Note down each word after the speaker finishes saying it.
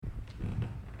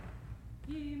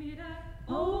Give me that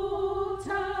old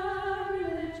time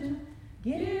religion.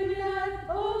 Give me that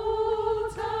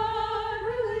old time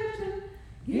religion.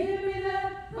 Give me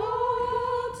that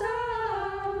old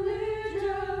time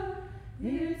religion.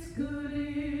 It's good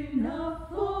enough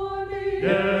for me.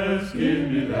 Yes,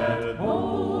 give me that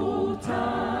old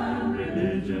time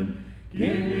religion.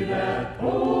 Give me that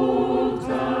old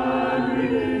time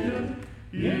religion.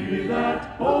 Give me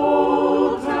that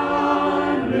old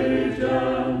time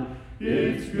religion.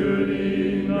 It's good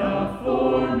enough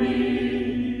for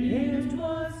me. It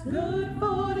was good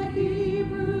for the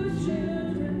Hebrew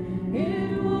children.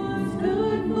 It was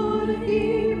good for the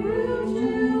Hebrew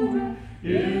children.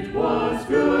 It was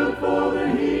good for the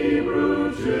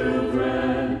Hebrew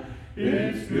children.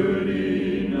 It's good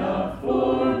enough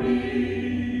for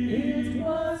me. It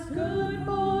was good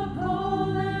for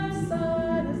Paul and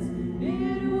Silas.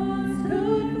 It was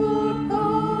good for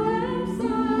Paul and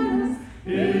Silas.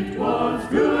 It was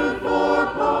good for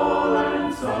Paul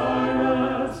and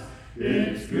Silas.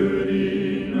 It's good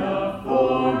enough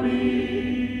for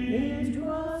me. It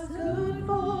was good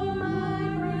for my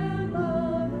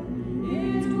grandmother.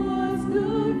 It was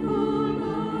good for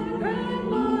my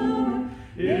grandmother.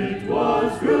 It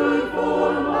was good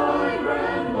for my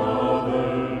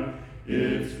grandmother.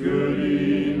 It's good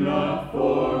enough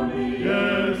for me.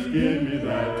 Yes, give me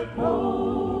that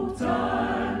old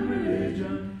time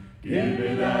religion. Give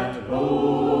me that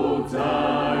old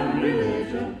time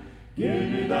religion. Give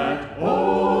me that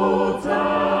old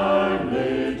time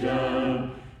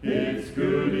religion. It's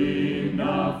good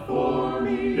enough for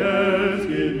me. Yes,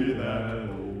 give me that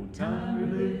old time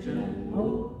religion.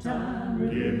 Old time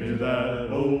Give me that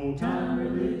old time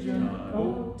religion.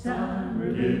 Old time Give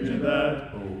religion. me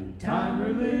that old Time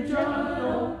religion.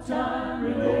 Old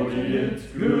time Lord, religion. it's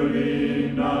good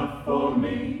enough for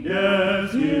me.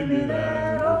 Yes, give me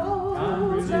that old time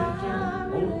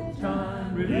religion. Old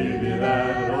time religion. Give me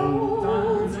that old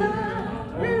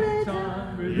time religion. Old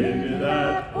time religion. Give me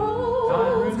that old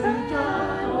time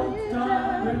religion. Old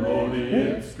time religion. Lord,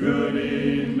 it's good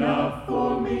enough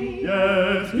for me.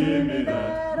 Yes, give me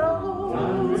that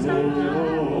time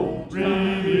religion. Old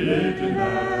religion.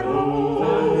 That old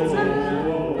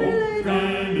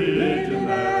religion.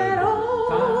 That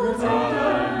old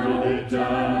time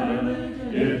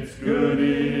religion. It's good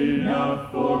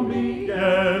enough for me.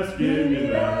 Yes, give me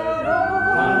that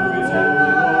time religion.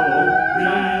 That old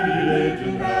time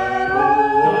religion. That old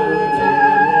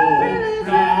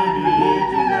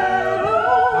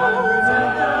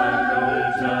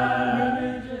time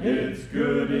religion. It's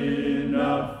good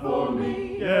enough for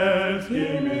me. Yes,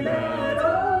 give me that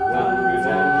time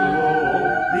religion.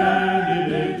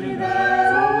 Religion.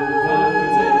 That old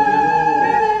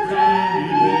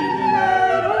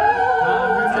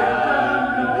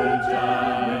time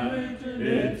religion.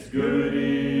 It's good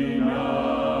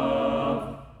enough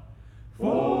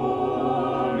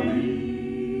for me.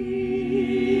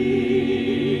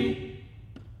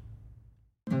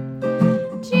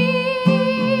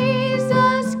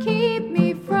 Jesus, keep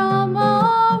me from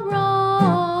all wrong.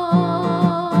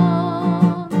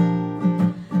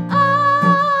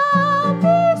 I'll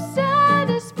be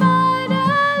satisfied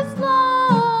as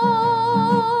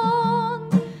long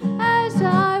as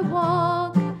I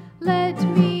walk. Let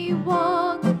me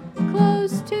walk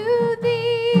close to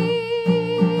Thee.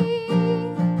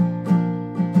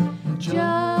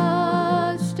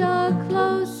 Just a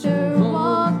closer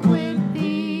walk with Thee.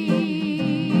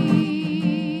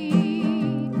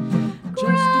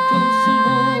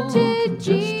 Granted,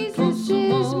 Jesus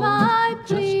is my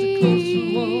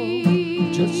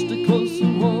plea. Just a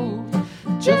closer walk,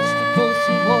 just a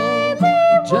closer walk,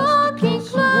 Daily just a walking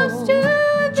closer close walk, to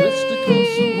just a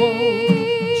closer walk,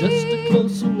 Thee. just a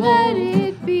closer Let walk,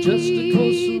 it be, just a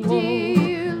closer walk,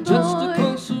 dear just a Lord,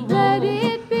 closer walk, let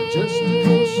it be. just a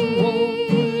closer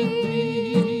walk with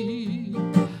Thee.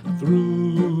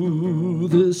 Through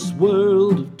this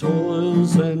world of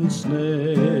toils and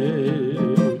snares,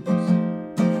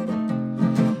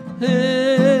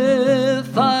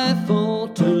 if I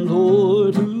falter,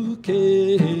 Lord, who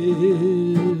cares?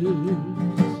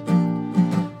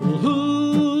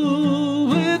 Who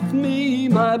with me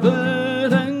my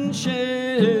burden shares?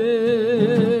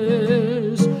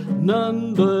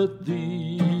 None but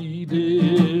Thee,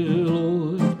 dear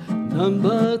Lord, none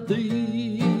but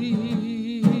Thee.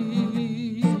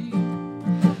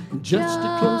 Just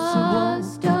a closer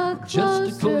walk,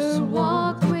 just a closer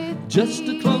walk, just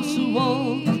a closer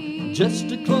walk,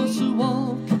 just a closer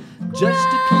walk, just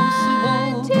a closer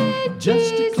walk,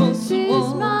 just a closer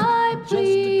walk,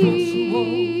 just a closer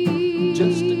walk,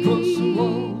 just a closer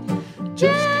walk,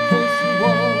 just a closer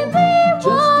walk,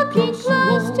 just a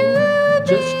closer walk,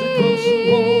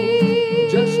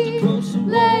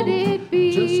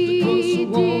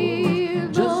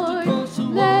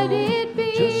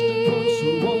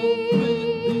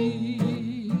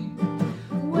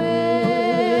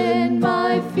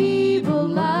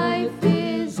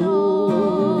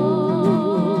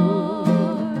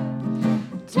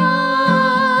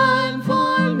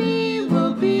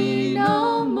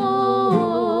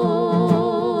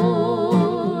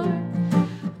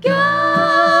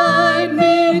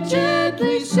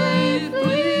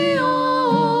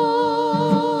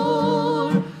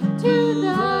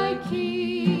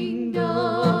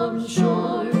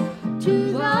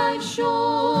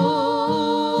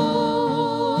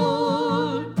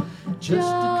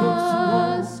 just a closer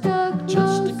walk,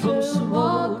 just a closer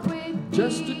walk with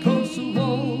just a closer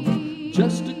walk,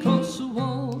 just a closer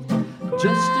walk,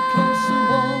 just a closer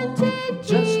walk,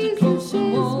 just a closer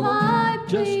walk,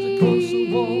 just a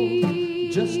closer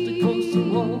walk, just a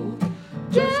closer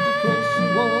walk, just a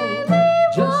closer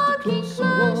walk, just a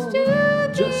closer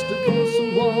walk, just a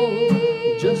closer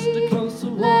walk, just a closer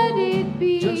walk, Let it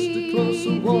be, just a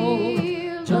closer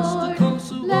walk, just a Lord,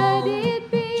 closer let walk,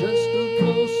 it be. just a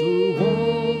closer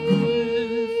walk with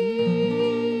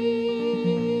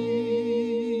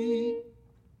thee.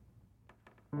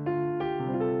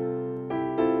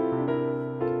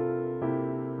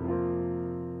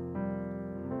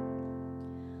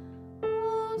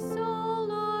 Oh,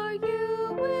 soul, are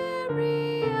you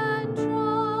weary and troubled?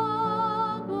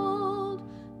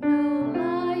 No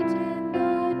light in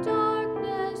the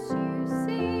darkness you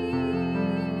see.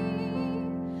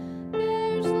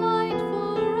 There's light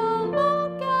for a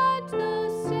look at the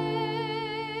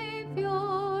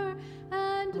Savior,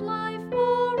 and life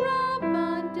more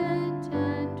abundant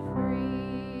and free.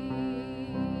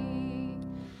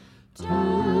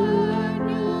 Turn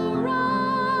your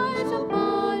eyes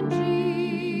upon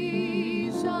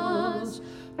Jesus,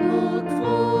 look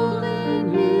full in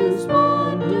his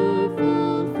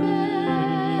wonderful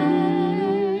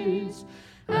face,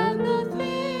 and the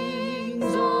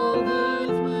things of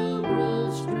earth will grow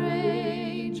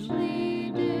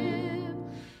strangely dim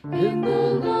in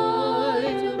the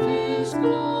light of his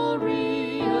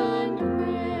glory and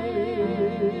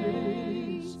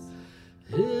grace.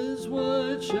 His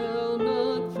word shall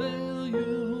not fail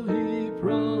you, he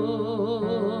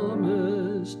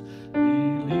promised.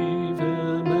 Believe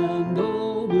him and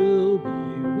all will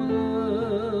be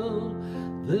well.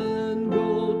 Then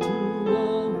go to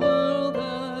a world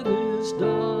that is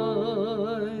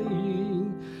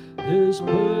dying, his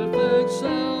perfect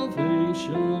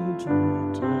salvation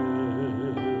to tell.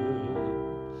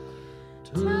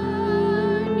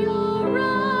 Turn your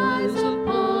eyes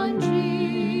upon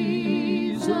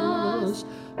Jesus,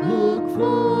 look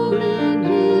full in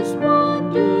his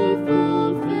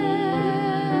wonderful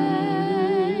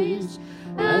face,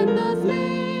 and the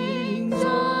things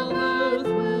of earth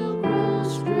will grow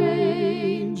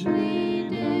strangely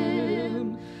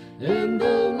dim in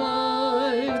the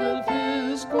light of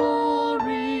his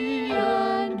glory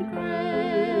and grace.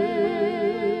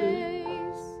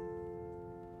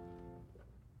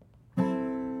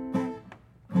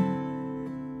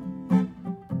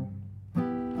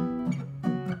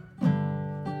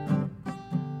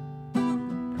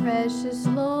 Precious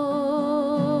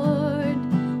Lord,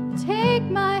 take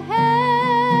my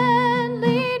hand,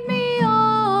 lead me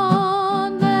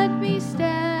on, let me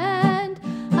stand.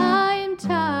 I am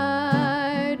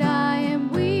tired, I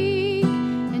am weak,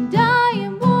 and I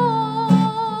am worn.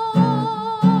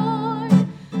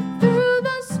 Through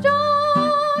the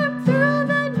storm, through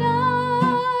the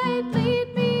night,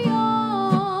 lead me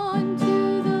on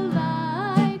to the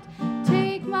light.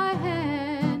 Take my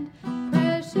hand,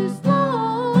 precious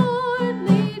Lord,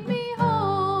 lead me home.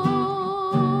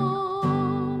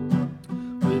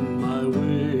 When my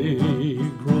way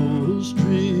grows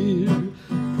drear,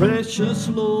 precious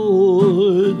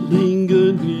Lord,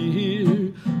 linger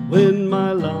near. When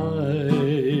my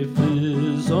life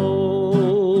is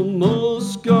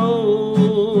almost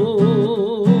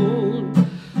gone,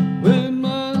 when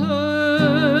my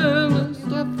hands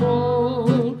that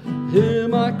fall, hear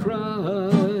my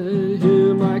cry,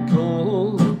 hear my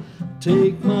call.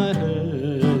 Take my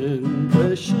hand,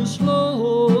 precious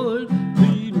Lord,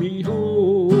 lead me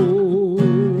home.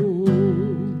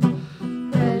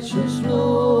 Precious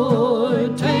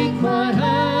Lord, take my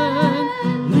hand.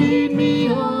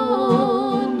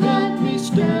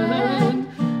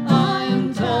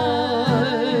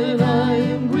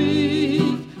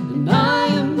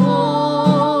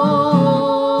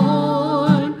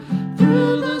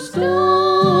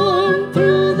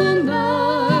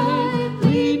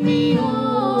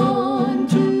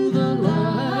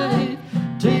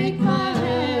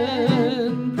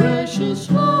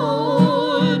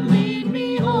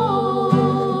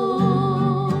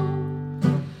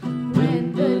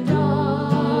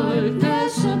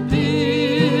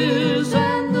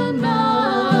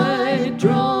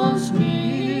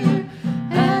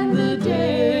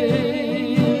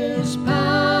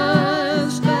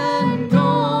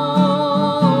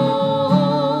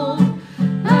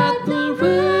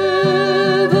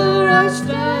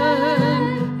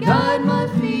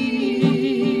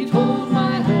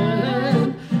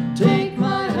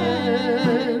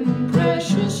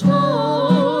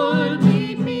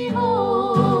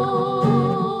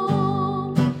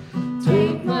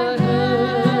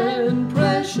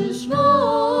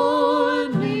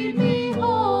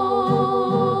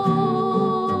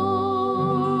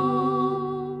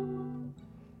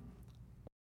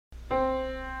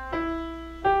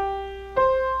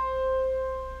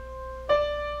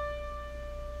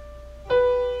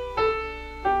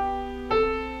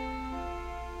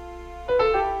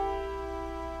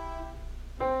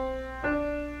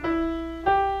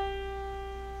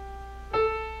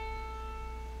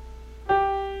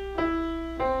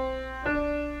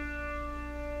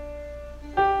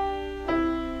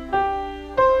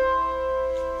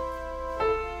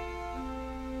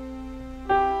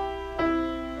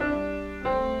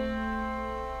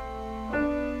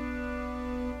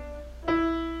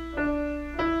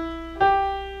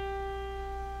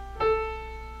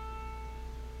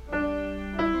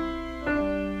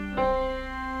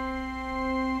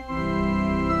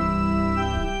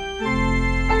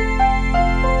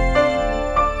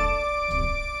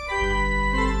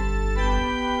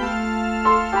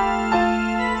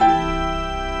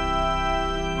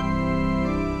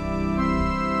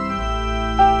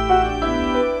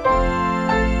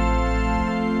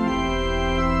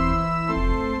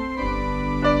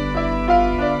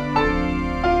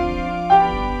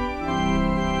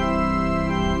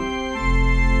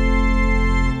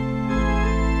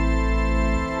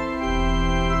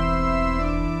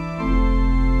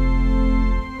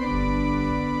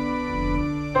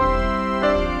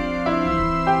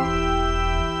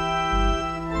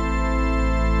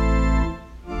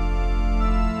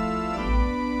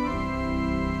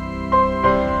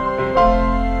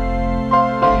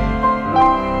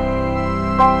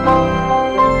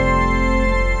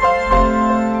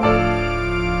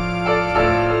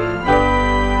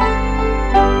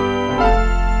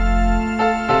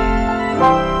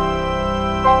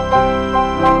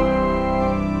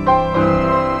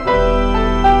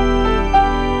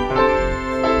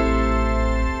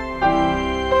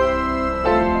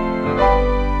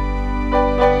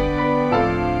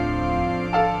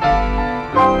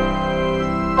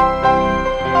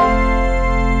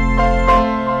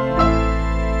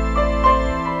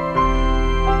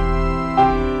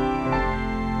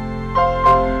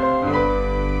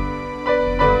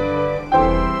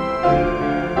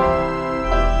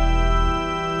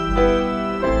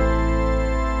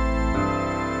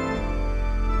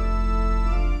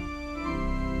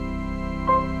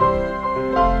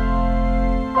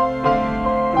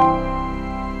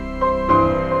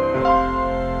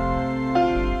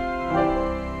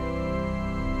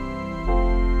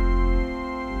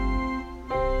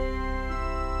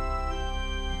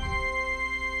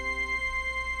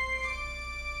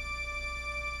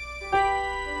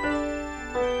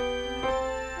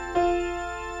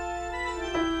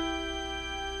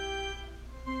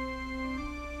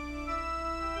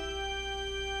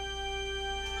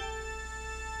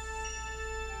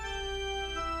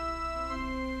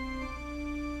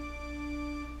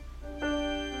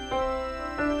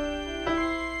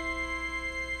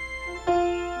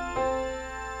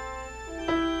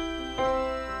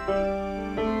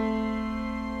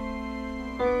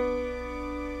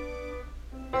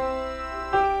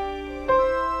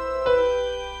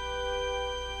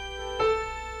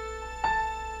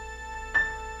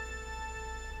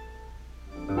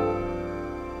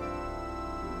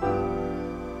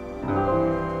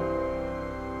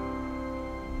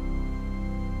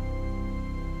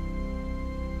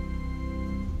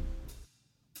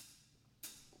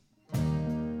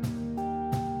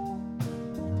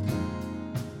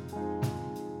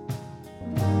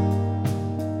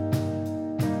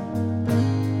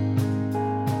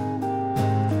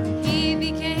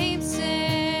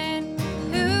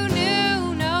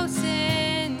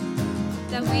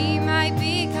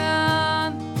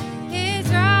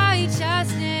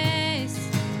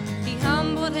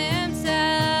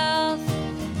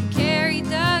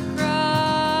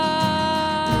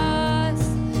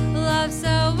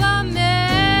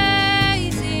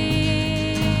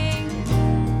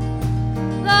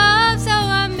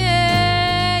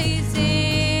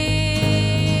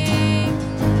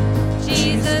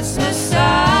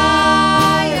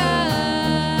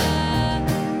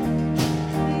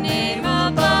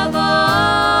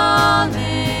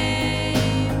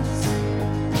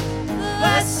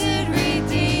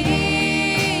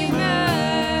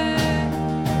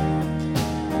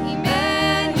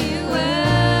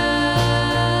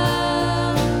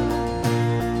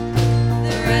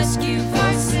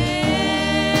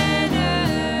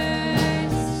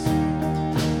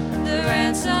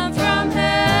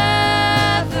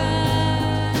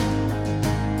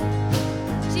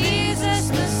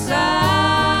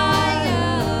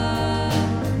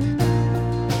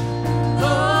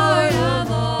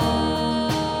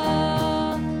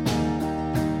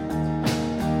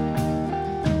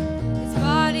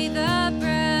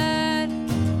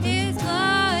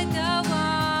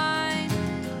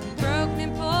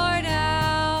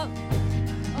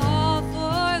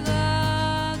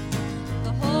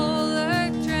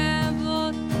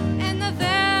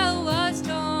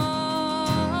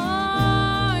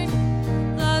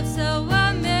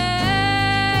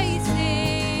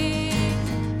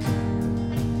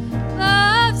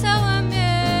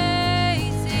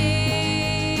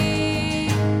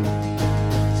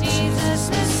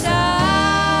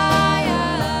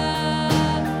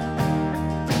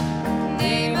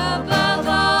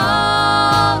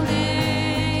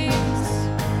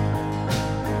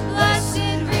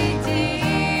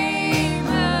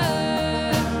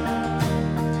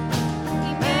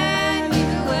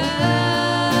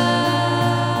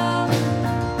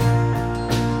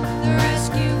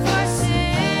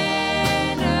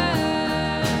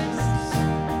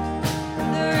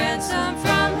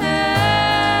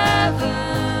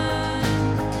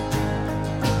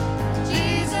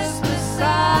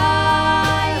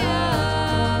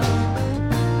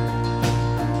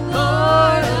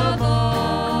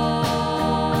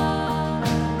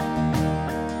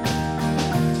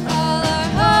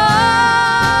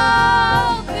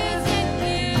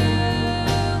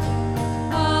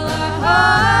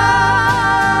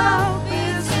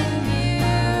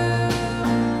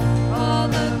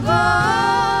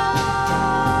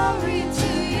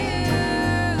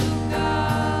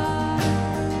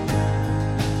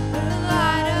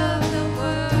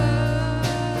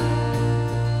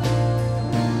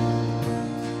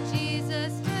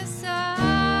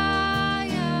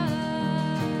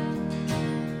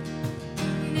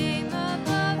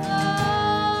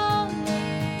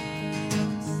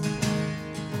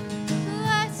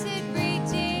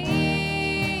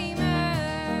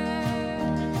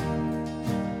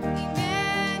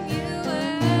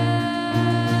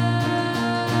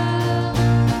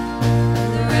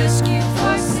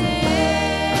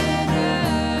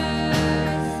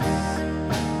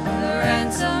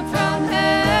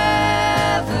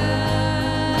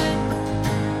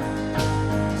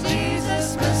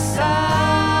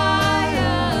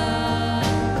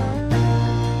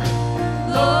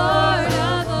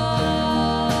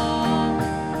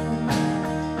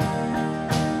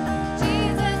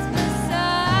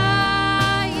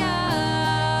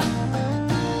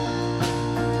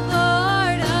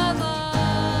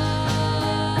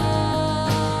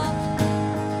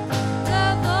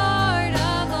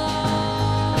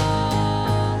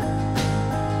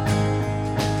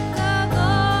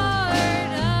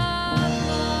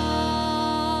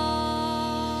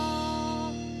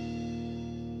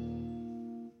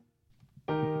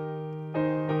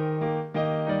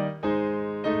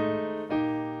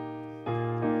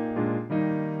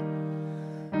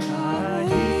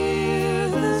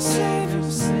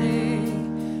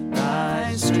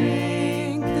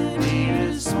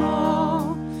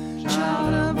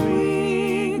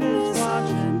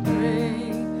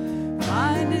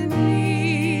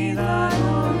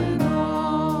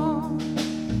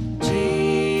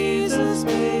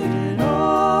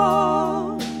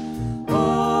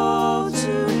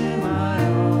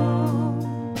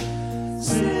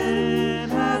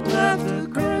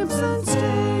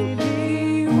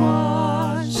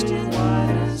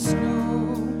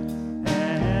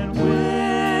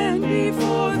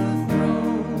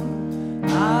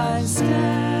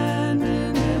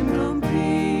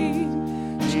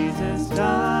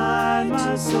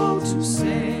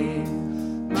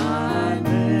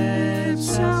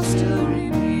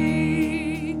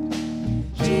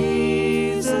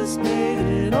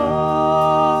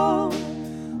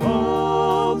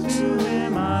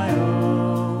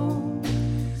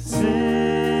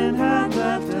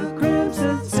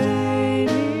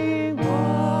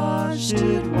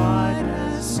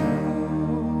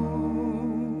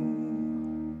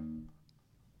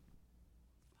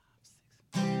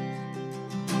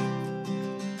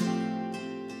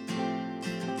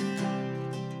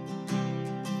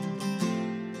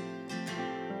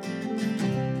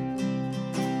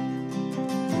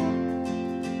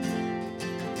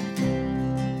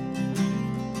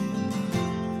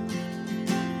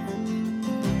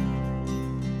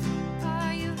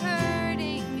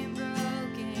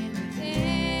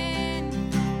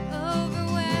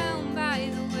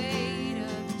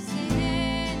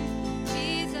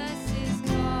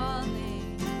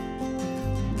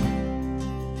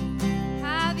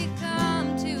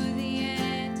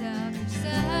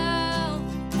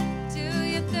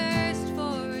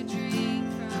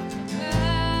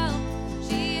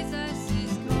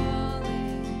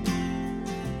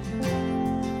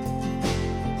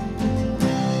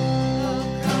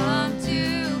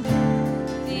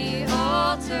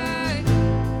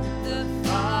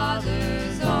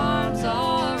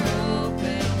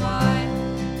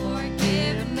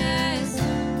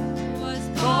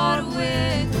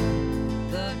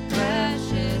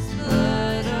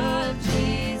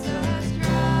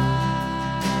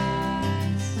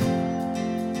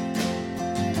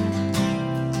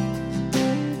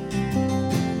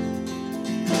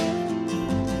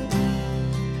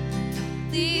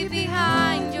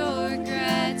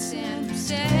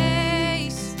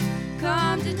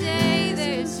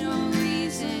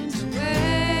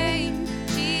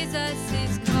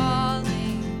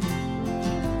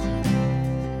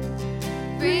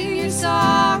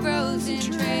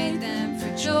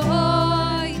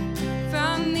 joy.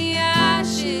 From the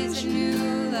ashes, a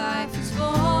new life is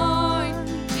born.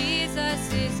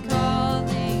 Jesus is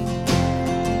calling.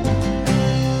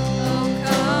 Oh,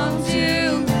 come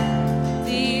to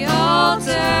the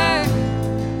altar.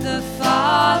 The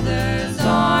Father's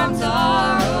arms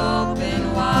are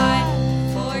open wide.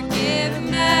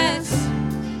 Forgiveness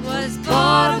was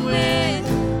bought with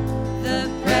the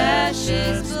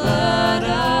precious blood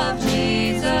of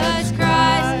Jesus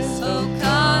Christ. Oh,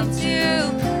 come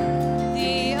to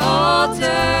the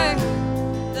altar.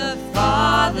 The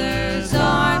Father's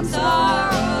arms are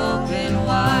open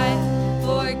wide.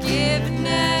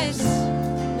 Forgiveness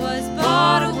was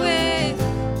bought with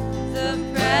the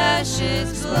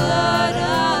precious blood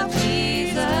of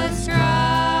Jesus Christ.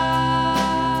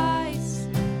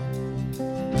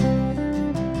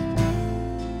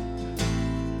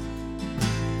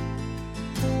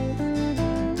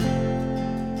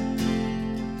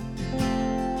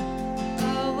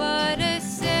 Oh, what a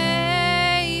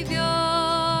Savior!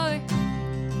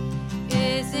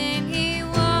 Isn't He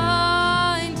wonderful?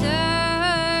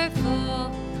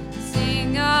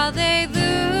 Sing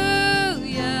hallelujah!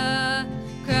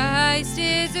 Christ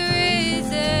is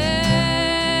risen.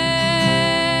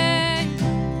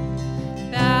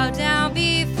 Bow down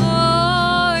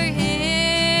before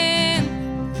Him,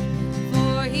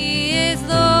 for He is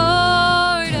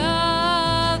Lord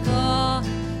of all.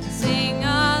 Sing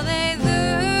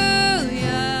hallelujah!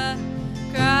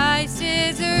 Christ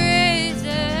is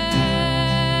risen.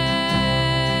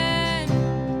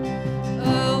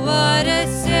 Oh, what a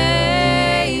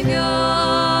Savior!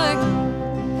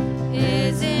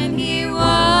 Isn't He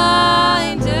wonderful?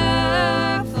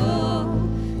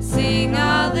 Sing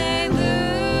hallelujah!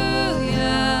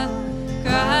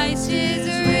 Christ is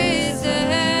risen.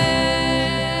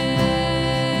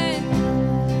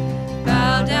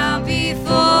 Bow down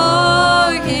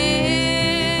before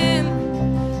Him,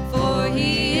 for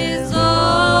He is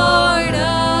Lord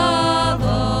of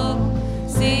all.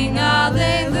 Sing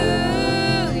hallelujah!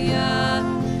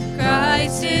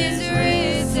 Christ is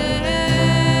risen.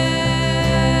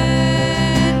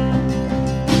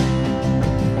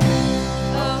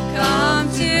 Oh, come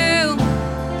to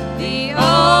the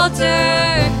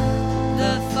altar.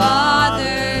 The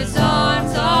Father's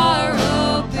arms are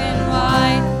open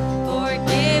wide.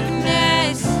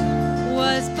 Forgiveness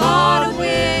was bought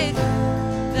with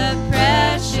the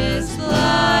precious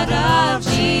blood of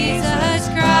Jesus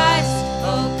Christ.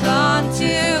 Oh, come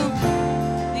to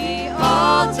the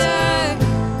altar.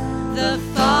 The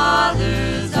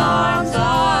Father's arms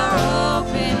are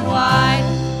open wide.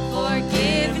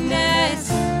 Forgiveness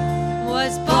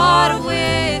was bought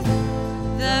with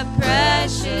the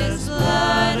precious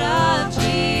blood of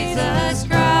Jesus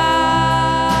Christ.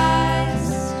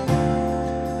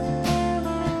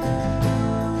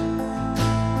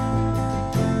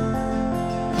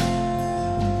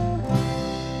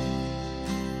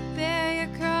 Bear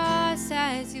your cross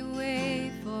as you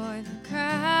wait for the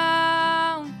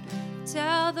crown.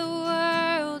 Tell the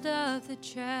world of the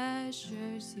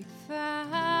treasures you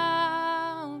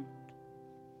found.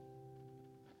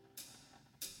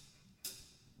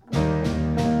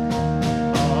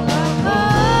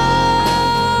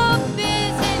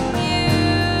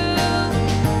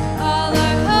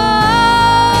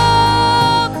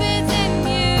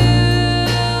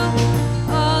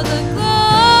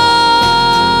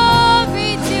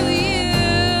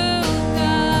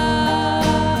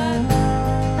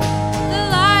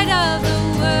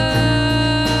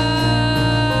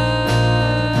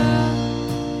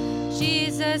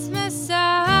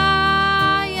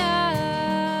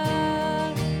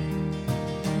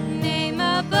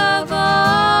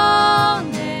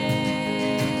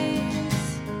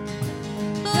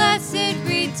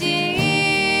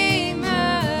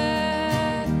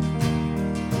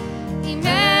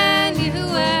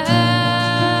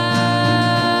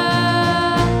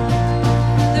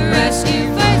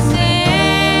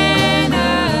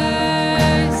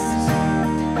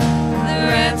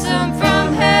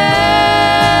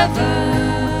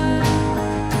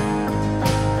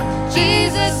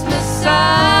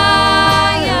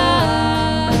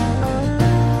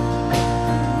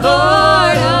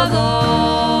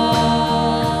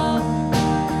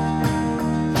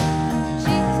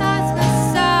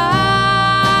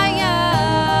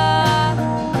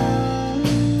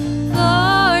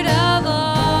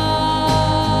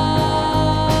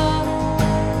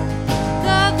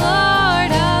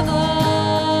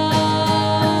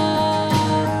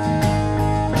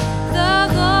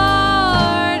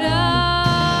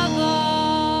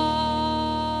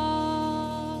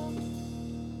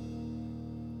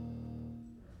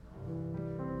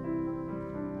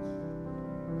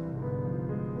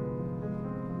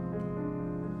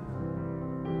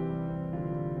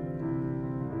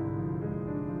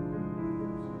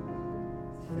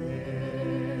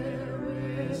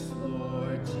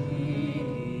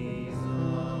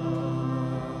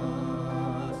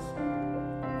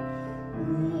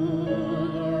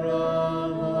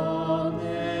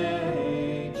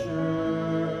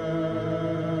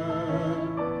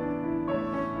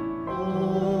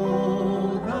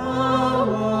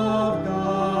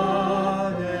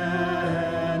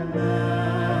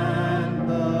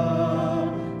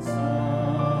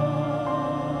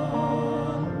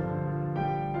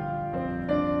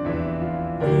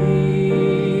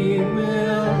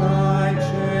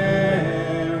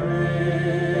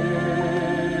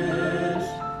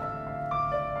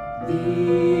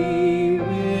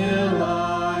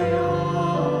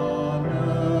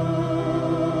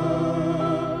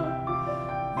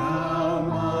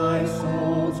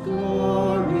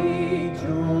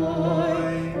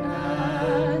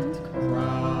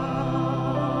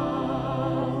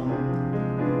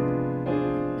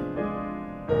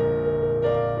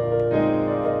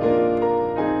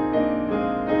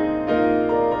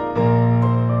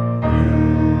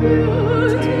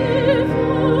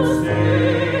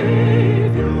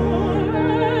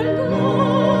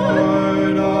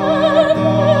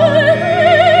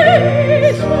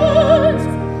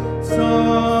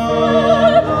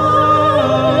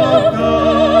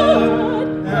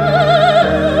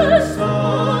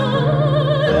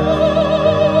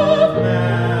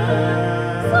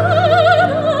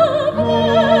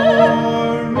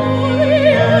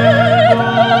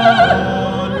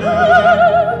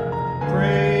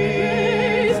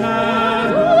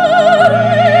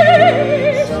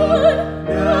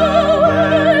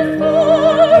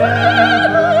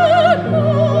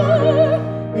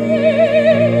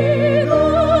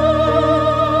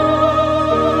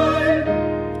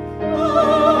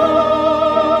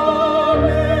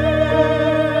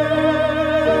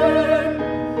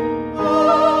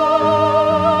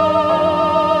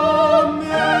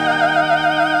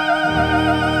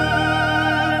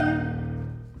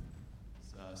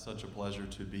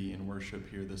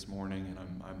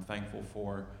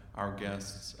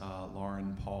 guests,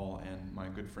 Lauren, Paul, and my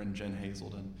good friend Jen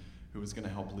Hazelden, who is going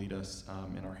to help lead us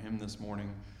in our hymn this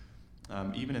morning.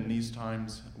 Even in these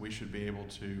times, we should be able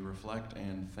to reflect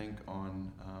and think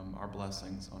on our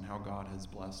blessings, on how God has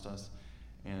blessed us.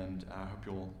 And I hope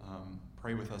you'll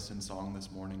pray with us in song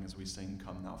this morning as we sing,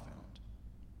 Come Thou Fount.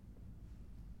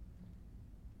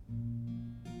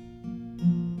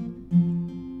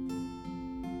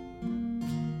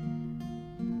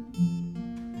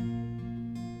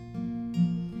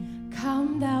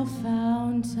 Come thou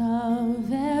fount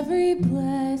of every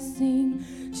blessing,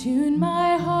 tune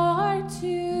my heart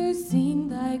to sing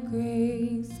thy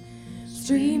grace.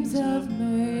 Streams of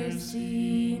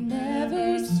mercy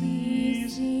never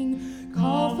ceasing,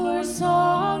 call for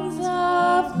songs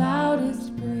of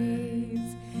loudest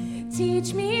praise.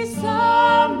 Teach me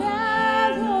some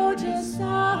melodious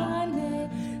sonnet,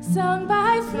 sung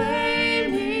by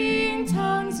flaming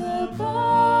tongues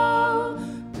above.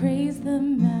 Praise the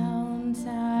mount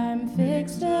I'm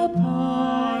fixed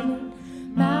upon it,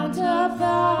 mount of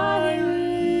thy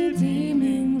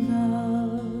redeeming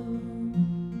love.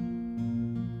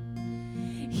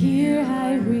 Here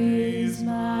I raise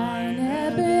mine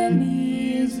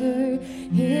Ebenezer,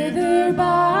 hither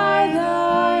by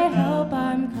thy help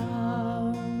I'm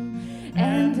come,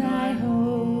 and I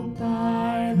hope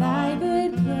by thy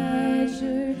good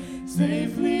pleasure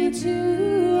safely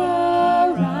to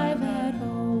arrive at home.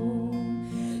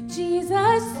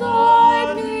 Jesus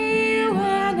sought me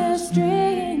when a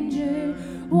stranger,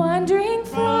 wandering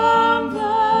from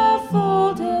the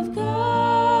fold of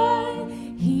God,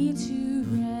 he to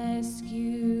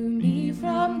rescue me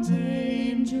from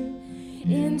danger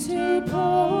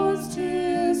interposed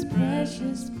his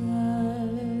precious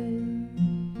blood.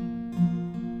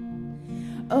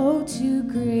 Oh, to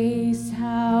grace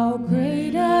how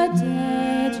great a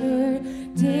debtor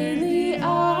daily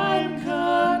I'm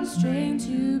constrained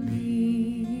to be.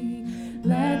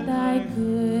 Let thy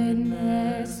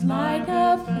goodness like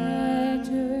a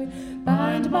fetter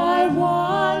bind my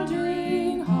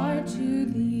wandering heart to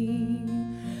thee.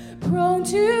 Prone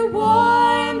to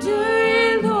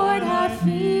wander, Lord, I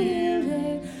feel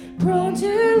it, prone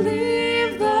to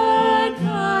leave the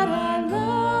God I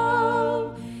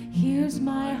love. Here's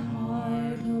my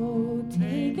heart, oh,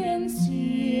 take and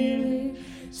seal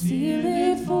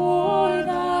it for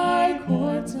thy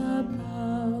courts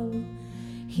above.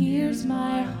 Here's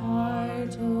my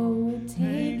heart, oh,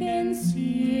 take and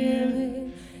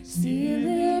seal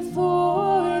it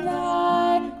for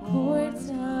thy courts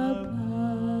above.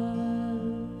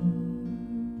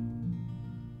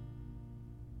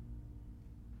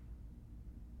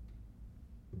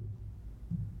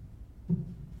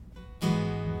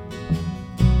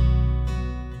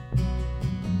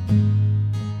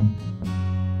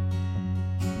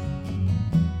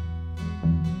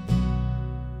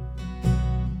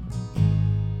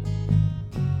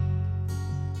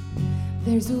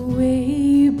 There's a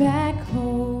way back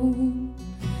home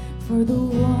for the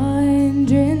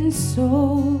wandering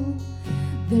soul.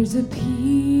 There's a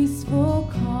peaceful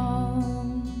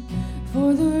calm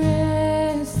for the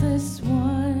restless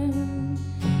one.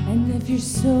 And if you're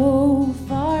so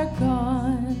far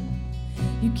gone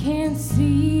you can't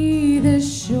see the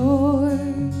shore,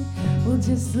 well,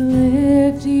 just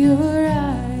lift your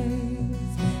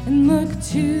eyes and look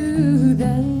to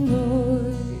the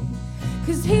Lord.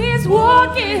 'Cause he's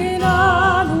walking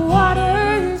on the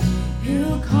water,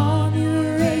 he'll calm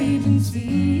your raging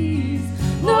seas.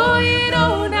 No, you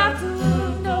don't have to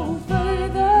look no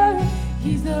further,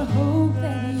 he's the hope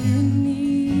that you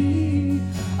need.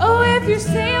 Oh, if your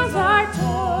sails are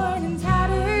torn and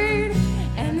tattered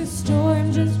and the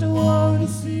storm just won't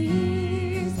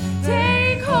cease,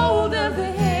 take hold of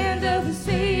the hand of the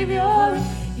Savior,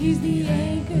 he's the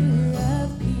anchor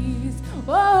of peace.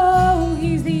 Oh,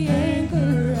 he's the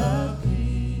anchor of peace.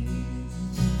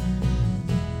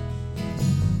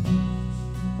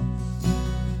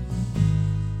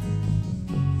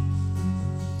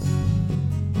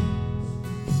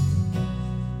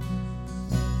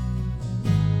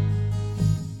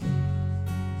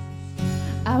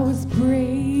 I was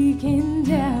breaking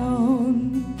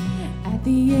down at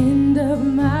the end of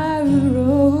my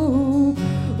rope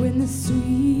when the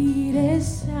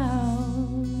sweetest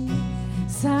sound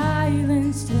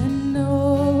silenced the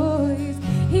noise.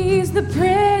 He's the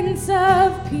Prince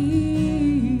of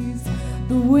Peace,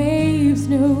 the waves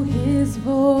know his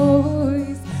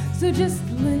voice. So just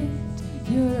lift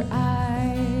your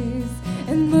eyes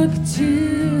and look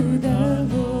to the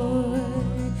Lord.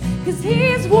 'Cause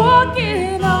he's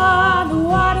walking on the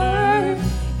water,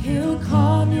 he'll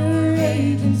calm your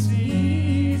raging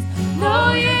seas.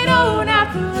 No, you don't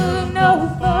have to look no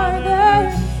further,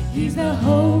 He's the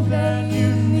hope that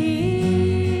you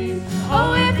need.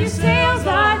 Oh, if your sails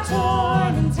are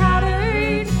torn and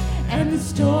tattered, and the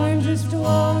storm just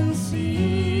won't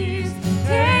cease,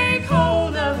 take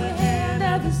hold of the hand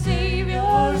of the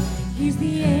Savior. He's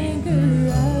the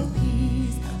anchor of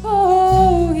peace.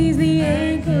 Oh, He's the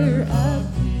anchor of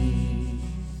peace.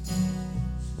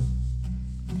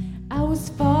 I was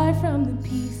far from the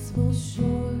peaceful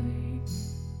shore,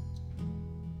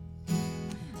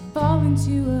 falling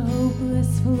to a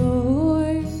hopeless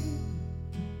floor.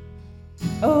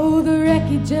 Oh, the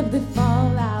wreckage of the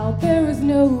fallout, there was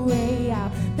no way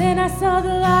out. Then I saw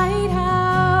the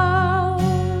lighthouse.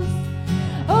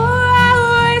 Oh, I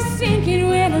was sinking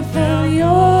when I felt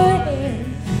your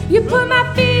hand. You put my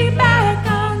feet back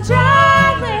on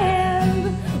dry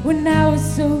land. When I was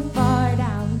so far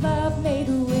down, love made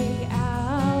a way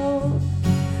out.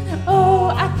 Oh,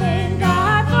 I thank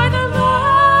God for the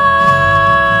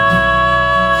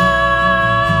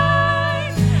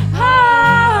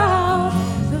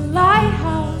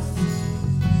lighthouse.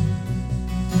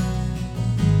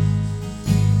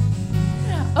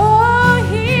 Oh,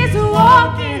 He's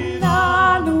walking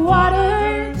on the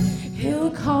water.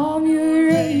 He'll calm your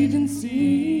raging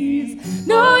seas.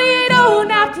 No, you don't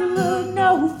have to look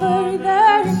no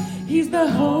further. He's the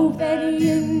hope that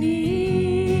you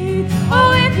need.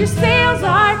 Oh, if your sails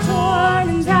are torn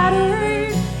and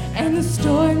tattered, and the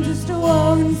storm just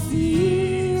won't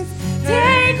cease,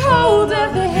 take hold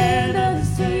of the hand of the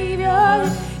Savior.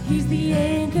 He's the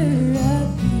anchor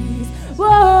of peace.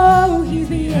 Whoa, He's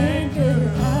the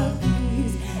anchor of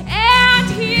peace. And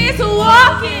He's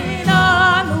walking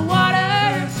on the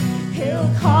water. He'll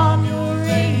calm your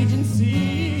raging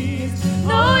seas.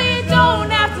 No, you don't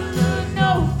have to look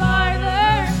no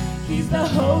farther. He's the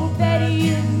hope that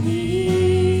you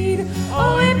need.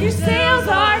 Oh, if your sails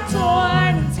are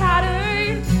torn and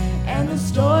tattered, and the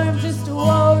storm just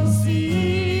won't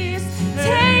cease,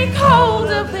 take hold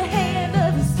of the hand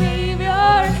of the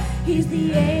Savior. He's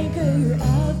the anchor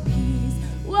of peace.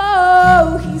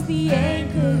 Whoa, He's the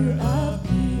anchor of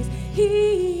peace.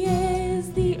 He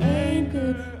is the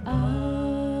anchor of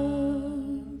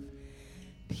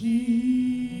peace.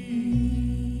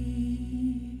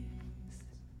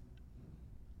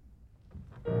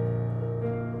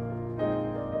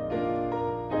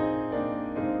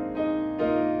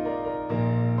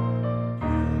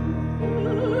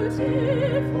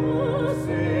 Beautiful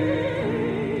Savior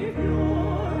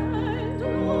and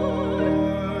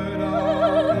Lord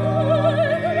of all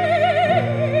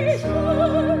nations,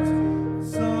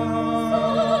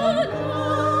 Son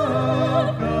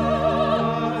of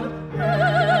God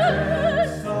and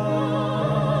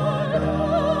Son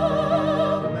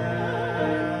of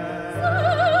Man,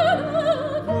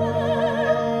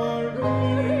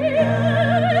 glory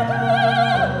and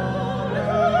honor,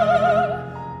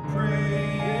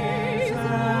 praise and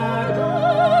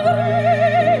adoration,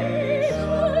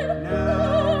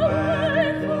 now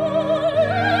and forevermore,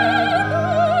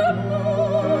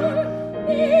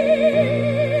 be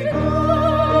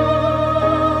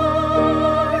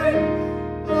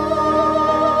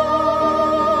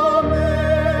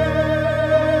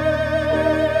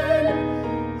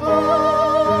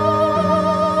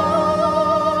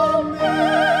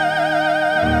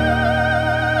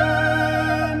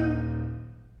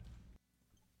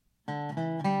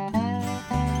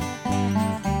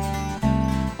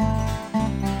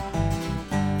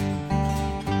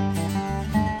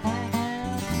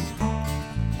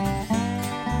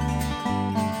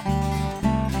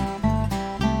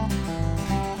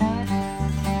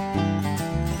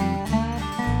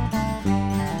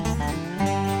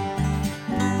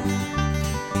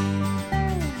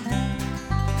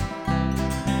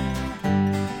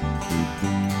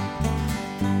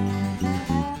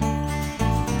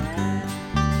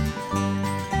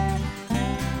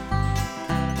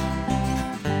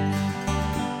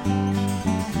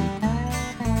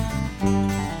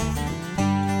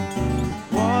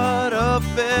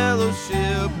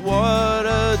fellowship, what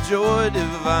a joy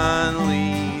divine,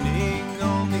 leaning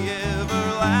on the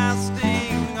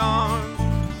everlasting arms.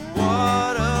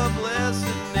 What a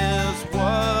blessedness,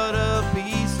 what a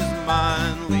peace is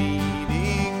mine,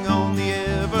 leaning on the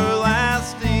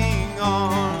everlasting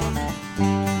arms.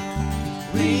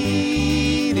 Leading,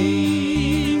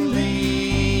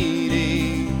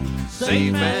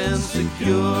 safe and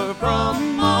secure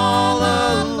from all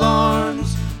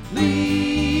alarms. Leaning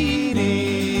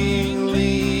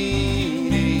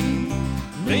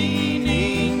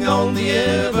on the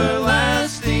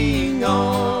everlasting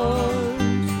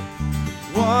arms.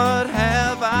 What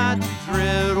have I to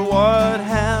dread? What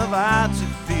have I to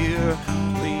fear?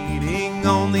 Leaning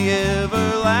on the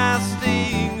everlasting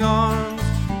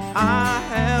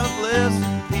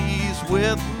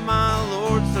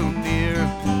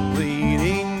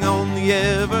the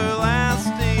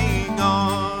everlasting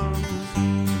arms.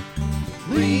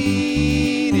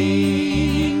 Leaning,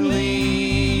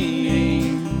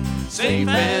 leaning, safe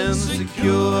and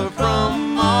secure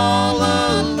from all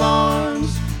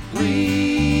alarms.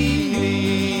 Leaning,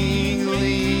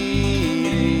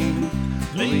 leaning,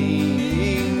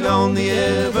 leaning on the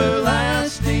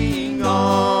everlasting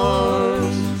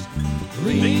arms.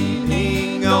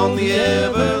 Leaning on the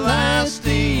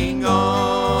everlasting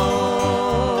arms.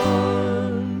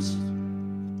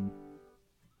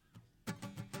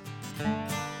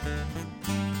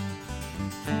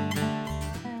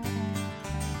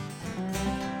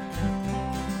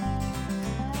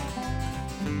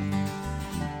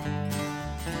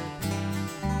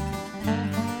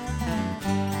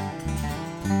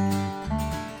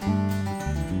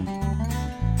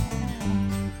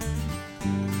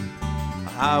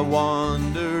 I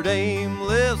wandered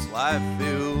aimless, life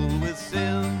filled with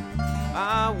sin.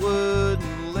 I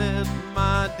wouldn't let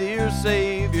my dear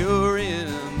Savior in.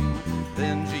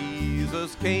 Then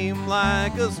Jesus came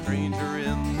like a stranger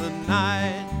in the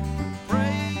night.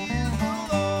 Praise the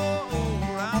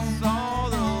Lord, I saw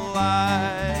the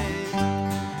light.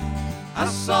 I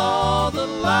saw the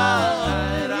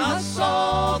light, I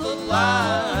saw the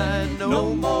light.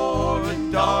 No more in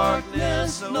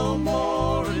darkness, no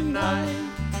more in night.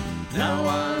 Now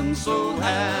I'm so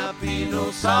happy,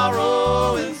 no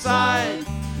sorrow inside.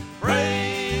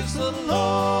 Praise the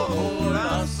Lord,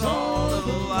 I saw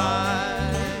the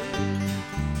light.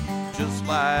 Just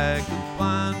like a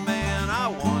blind man, I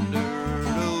wandered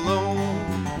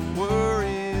alone.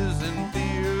 Worries and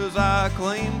fears I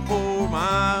claimed for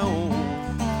my own.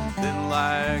 Then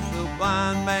like the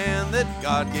blind man that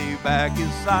God gave back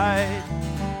his sight.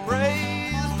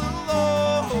 Praise the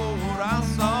Lord, I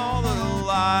saw the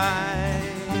light.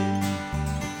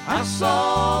 I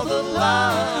saw the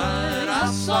light,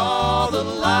 I saw the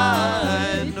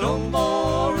light. No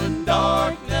more in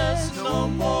darkness, no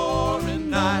more in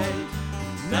night.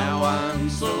 Now I'm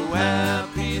so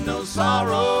happy, no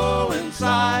sorrow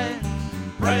inside.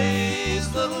 Praise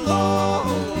the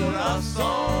Lord, I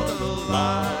saw the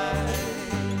light.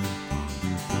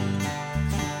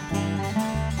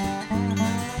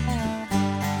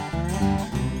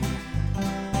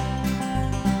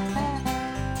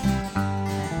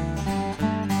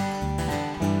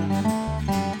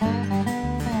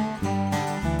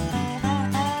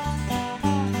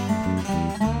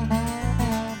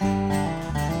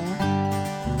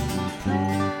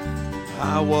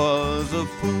 I was a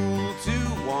fool to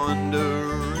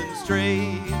wander and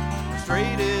stray.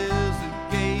 Straight is the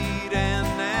gate and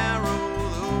narrow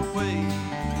the way.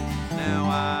 Now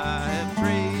I have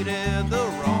traded the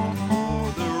wrong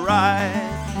for the right.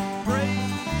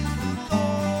 Praise the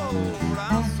Lord, I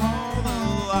saw the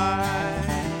light.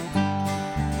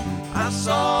 I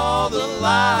saw the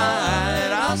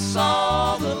light, I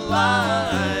saw the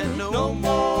light. No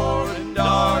more in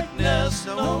darkness,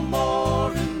 no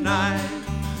more in night.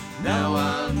 Now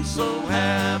I'm so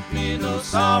happy, no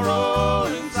sorrow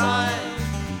inside.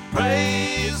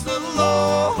 Praise the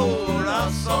Lord,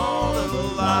 I saw the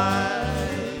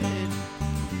light.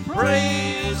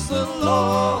 Praise the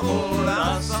Lord,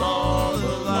 I saw the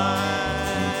light.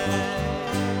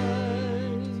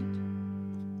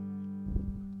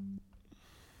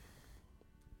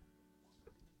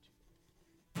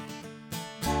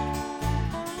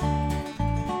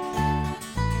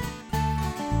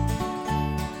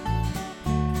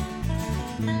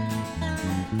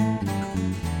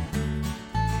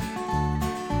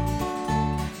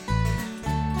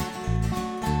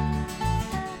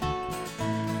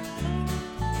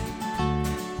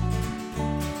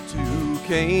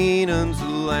 Canaan's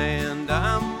land,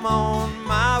 I'm on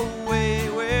my way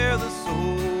where the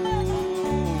soul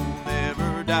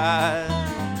never dies.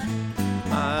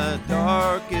 My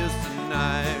darkest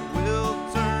night will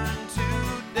turn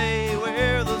to day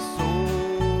where the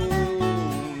soul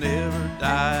never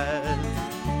dies.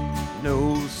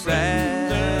 No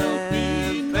sad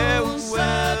farewells,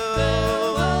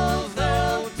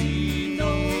 there'll be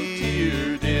no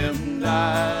tear-dimmed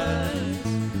eyes.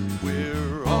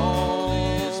 We're all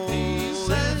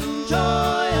joy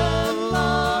and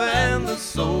love, and the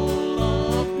soul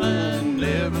of man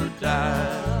never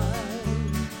dies.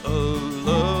 A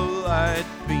love light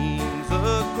beams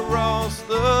across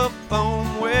the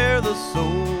foam where the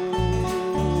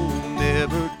soul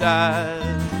never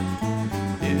dies.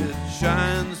 It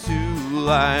shines to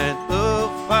light the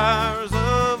fires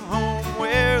of home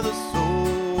where the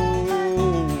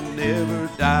soul never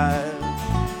dies.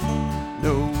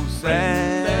 No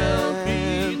sad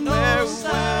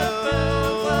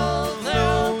farewells,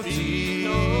 no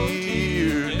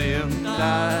tear-dimmed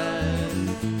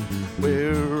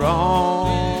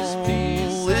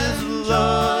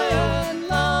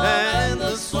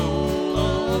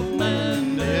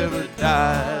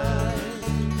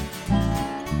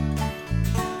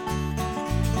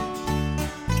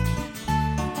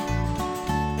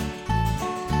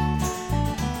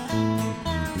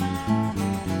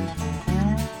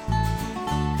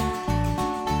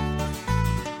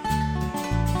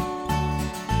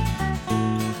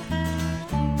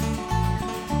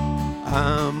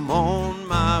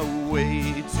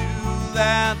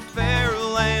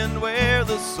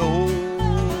soul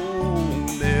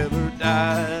never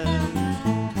dies,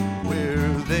 where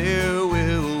there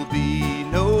will be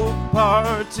no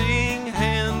parting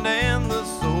hand and the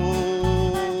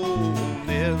soul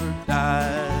never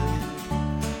dies.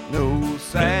 No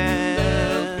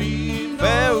sad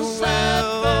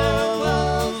farewell,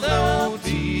 no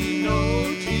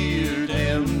tear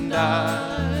dimmed eye.